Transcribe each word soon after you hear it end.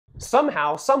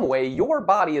Somehow, some way, your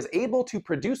body is able to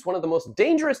produce one of the most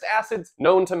dangerous acids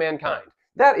known to mankind.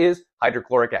 That is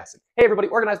hydrochloric acid. Hey everybody,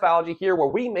 Organized Biology here, where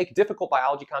we make difficult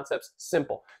biology concepts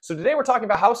simple. So today we're talking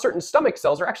about how certain stomach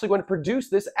cells are actually going to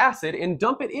produce this acid and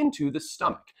dump it into the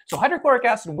stomach. So hydrochloric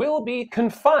acid will be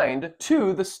confined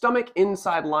to the stomach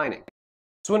inside lining.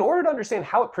 So in order to understand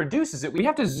how it produces it, we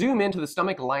have to zoom into the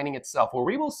stomach lining itself, where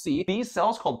we will see these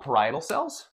cells called parietal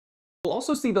cells. We'll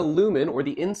also see the lumen, or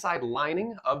the inside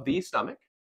lining of the stomach.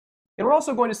 And we're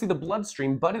also going to see the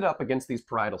bloodstream butted up against these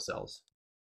parietal cells.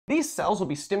 These cells will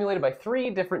be stimulated by three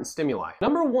different stimuli.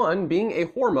 Number one being a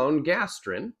hormone,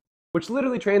 gastrin, which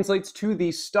literally translates to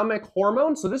the stomach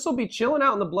hormone. So this will be chilling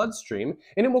out in the bloodstream,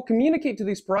 and it will communicate to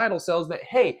these parietal cells that,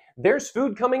 hey, there's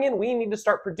food coming in, we need to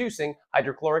start producing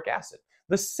hydrochloric acid.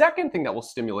 The second thing that will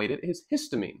stimulate it is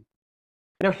histamine.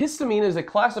 Now, histamine is a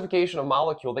classification of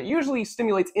molecule that usually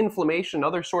stimulates inflammation and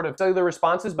other sort of cellular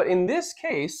responses, but in this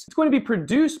case, it's going to be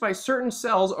produced by certain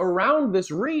cells around this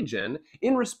region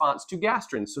in response to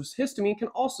gastrin. So histamine can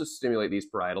also stimulate these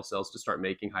parietal cells to start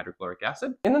making hydrochloric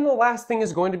acid. And then the last thing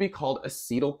is going to be called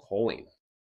acetylcholine.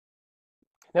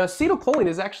 Now, acetylcholine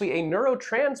is actually a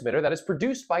neurotransmitter that is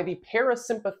produced by the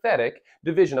parasympathetic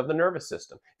division of the nervous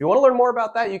system. If you want to learn more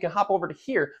about that, you can hop over to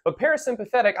here. But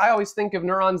parasympathetic, I always think of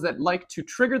neurons that like to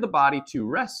trigger the body to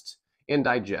rest and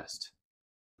digest.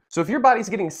 So if your body's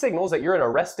getting signals that you're in a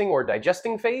resting or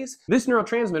digesting phase, this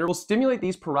neurotransmitter will stimulate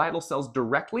these parietal cells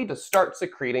directly to start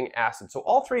secreting acid. So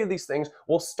all three of these things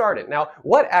will start it. Now,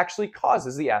 what actually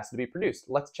causes the acid to be produced?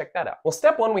 Let's check that out. Well,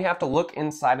 step one, we have to look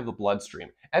inside of the bloodstream.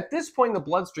 At this point in the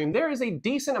bloodstream, there is a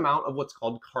decent amount of what's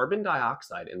called carbon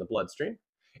dioxide in the bloodstream.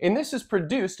 And this is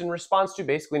produced in response to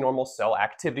basically normal cell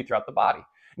activity throughout the body.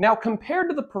 Now, compared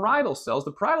to the parietal cells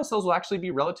will actually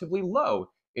be relatively low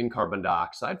in carbon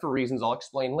dioxide for reasons I'll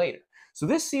explain later. So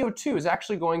this CO2 is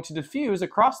actually going to diffuse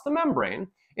across the membrane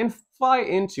and fly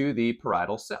into the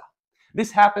parietal cell.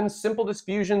 This happens, simple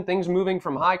diffusion, things moving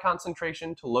from high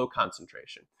concentration to low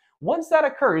concentration. Once that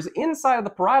occurs, inside of the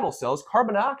parietal cells,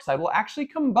 carbon dioxide will actually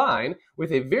combine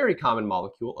with a very common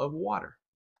molecule of water.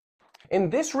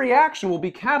 And this reaction will be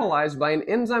catalyzed by an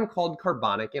enzyme called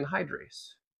carbonic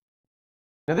anhydrase.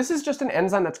 Now, this is just an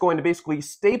enzyme that's going to basically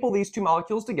staple these two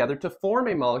molecules together to form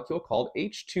a molecule called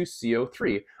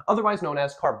H2CO3, otherwise known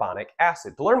as carbonic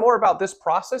acid. To learn more about this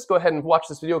process, go ahead and watch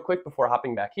this video quick before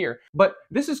hopping back here. But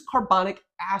this is carbonic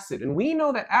acid, and we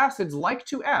know that acids like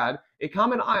to add a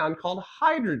common ion called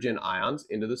hydrogen ions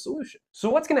into the solution. So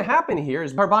what's going to happen here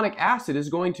is carbonic acid is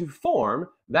going to form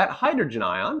that hydrogen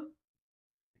ion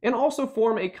and also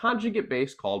form a conjugate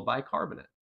base called bicarbonate.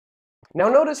 Now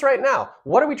notice right now,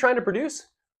 what are we trying to produce?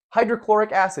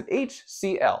 Hydrochloric acid,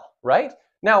 HCl, right?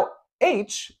 Now,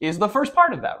 H is the first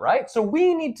part of that, right? So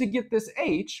we need to get this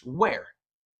H where?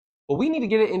 Well, we need to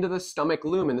get it into the stomach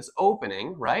lumen, this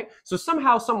opening, right? So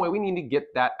somehow, some way, we need to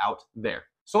get that out there.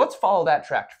 So let's follow that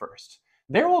track first.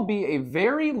 There will be a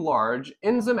very large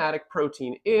enzymatic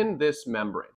protein in this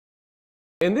membrane.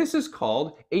 And this is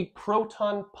called a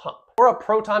proton pump, or a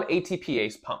proton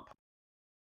ATPase pump.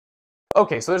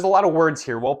 Okay, so there's a lot of words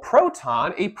here. Well, a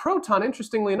proton,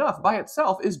 interestingly enough, by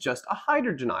itself is just a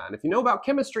hydrogen ion. If you know about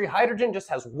chemistry, hydrogen just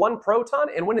has one proton,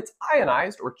 and when it's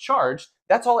ionized or charged,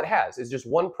 that's all it has, is just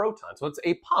one proton. So it's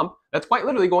a pump that's quite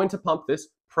literally going to pump this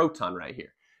proton right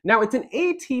here. Now, it's an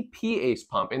ATPase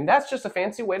pump, and that's just a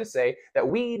fancy way to say that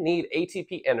we need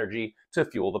ATP energy to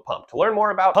fuel the pump. To learn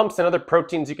more about pumps and other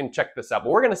proteins, you can check this out,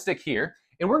 but we're going to stick here,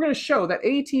 and we're going to show that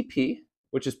ATP,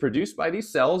 which is produced by these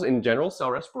cells in general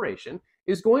cell respiration,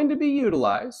 is going to be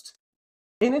utilized,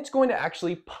 and it's going to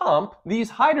actually pump these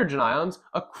hydrogen ions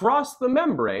across the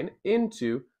membrane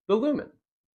into the lumen.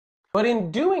 But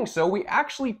in doing so, we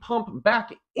actually pump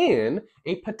back in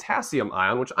a potassium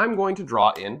ion, which I'm going to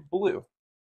draw in blue.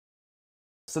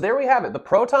 So there we have it. The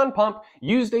proton pump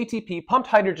used ATP, pumped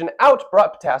hydrogen out,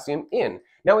 brought potassium in.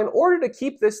 Now, in order to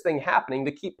keep this thing happening,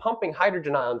 to keep pumping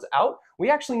hydrogen ions out, we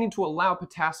actually need to allow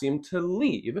potassium to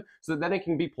leave so that then it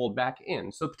can be pulled back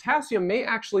in. So potassium may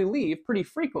actually leave pretty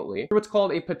frequently through what's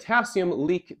called a potassium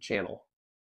leak channel.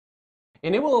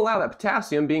 And it will allow that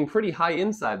potassium, being pretty high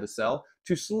inside the cell,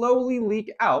 to slowly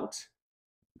leak out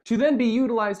to then be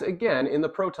utilized again in the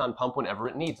proton pump whenever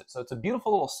it needs it. So it's a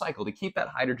beautiful little cycle to keep that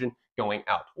hydrogen going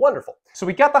out. Wonderful. So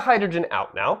we got the hydrogen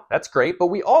out now. That's great, but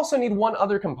we also need one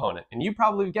other component, and you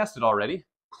probably guessed it already,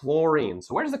 chlorine.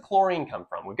 So where does the chlorine come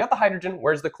from? We've got the hydrogen,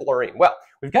 where's the chlorine? Well,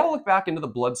 we've got to look back into the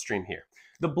bloodstream here.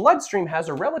 The bloodstream has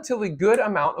a relatively good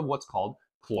amount of what's called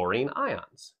chlorine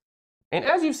ions. And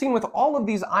as you've seen with all of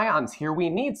these ions here, we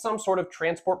need some sort of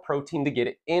transport protein to get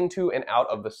it into and out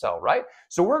of the cell, right?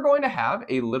 So we're going to have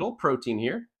a little protein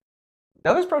here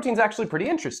Now this protein's actually pretty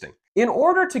interesting. In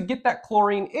order to get that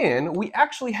chlorine in, we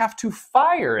actually have to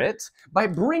fire it by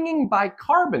bringing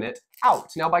bicarbonate out.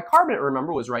 Now bicarbonate,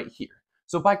 remember, was right here.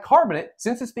 So bicarbonate,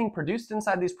 since it's being produced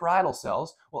inside these parietal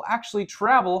cells, will actually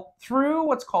travel through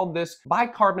what's called this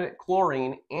bicarbonate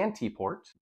chlorine antiport,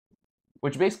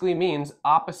 which basically means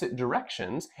opposite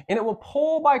directions, and it will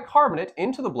pull bicarbonate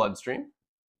into the bloodstream,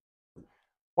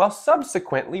 while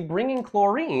subsequently bringing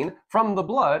chlorine from the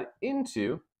blood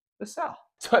into the cell.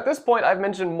 So at this point, I've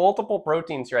mentioned multiple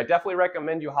proteins here. I definitely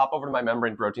recommend you hop over to my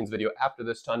membrane proteins video after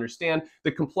this to understand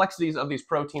the complexities of these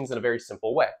proteins in a very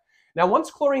simple way. Now,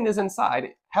 once chlorine is inside,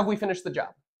 have we finished the job?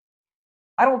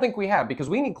 I don't think we have, because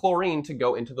we need chlorine to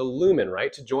go into the lumen,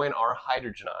 right, to join our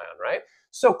hydrogen ion, right?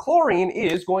 So chlorine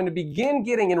is going to begin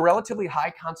getting in relatively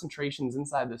high concentrations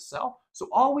inside the cell. So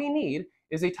all we need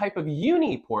is a type of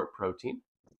uniport protein,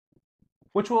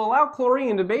 which will allow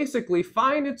chlorine to basically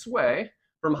find its way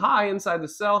from high inside the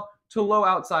cell to low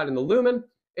outside in the lumen,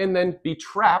 and then be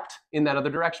trapped in that other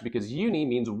direction, because uni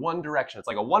means one direction. It's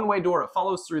like a one-way door. It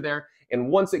follows through there, and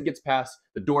once it gets past,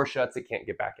 the door shuts, it can't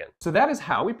get back in. So that is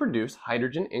how we produce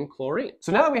hydrogen in chlorine.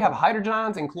 So now that we have hydrogen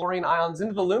ions and chlorine ions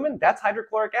into the lumen, that's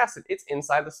hydrochloric acid. It's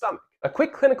inside the stomach. A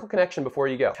quick clinical connection before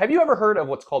you go. Have you ever heard of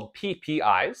what's called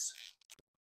PPIs?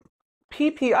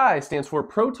 PPI stands for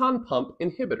proton pump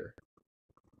inhibitor.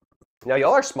 Now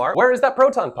y'all are smart. Where is that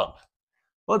proton pump?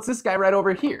 Well, it's this guy right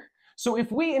over here. So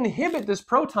if we inhibit this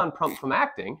proton pump from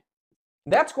acting,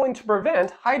 that's going to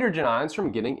prevent hydrogen ions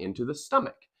from getting into the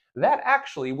stomach. That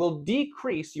actually will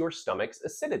decrease your stomach's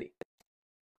acidity.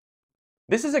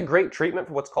 This is a great treatment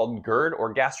for what's called GERD,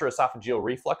 or gastroesophageal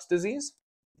reflux disease.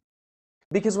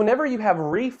 Because whenever you have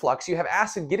reflux, you have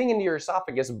acid getting into your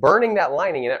esophagus, burning that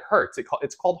lining, and it hurts.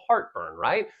 It's called heartburn,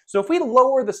 right? So if we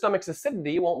lower the stomach's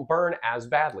acidity, it won't burn as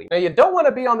badly. Now, you don't want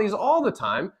to be on these all the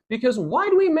time, because why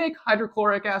do we make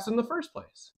hydrochloric acid in the first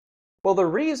place? Well, the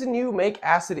reason you make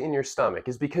acid in your stomach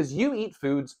is because you eat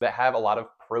foods that have a lot of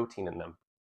protein in them.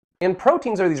 And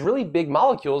proteins are these really big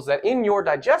molecules that in your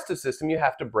digestive system you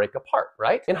have to break apart,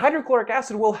 right? And hydrochloric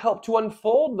acid will help to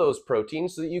unfold those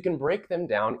proteins so that you can break them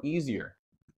down easier,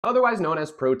 otherwise known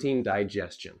as protein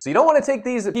digestion. So you don't want to take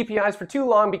these PPIs for too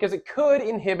long, because it could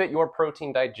inhibit your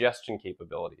protein digestion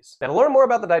capabilities. Now, to learn more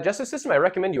about the digestive system, I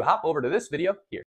recommend you hop over to this video here.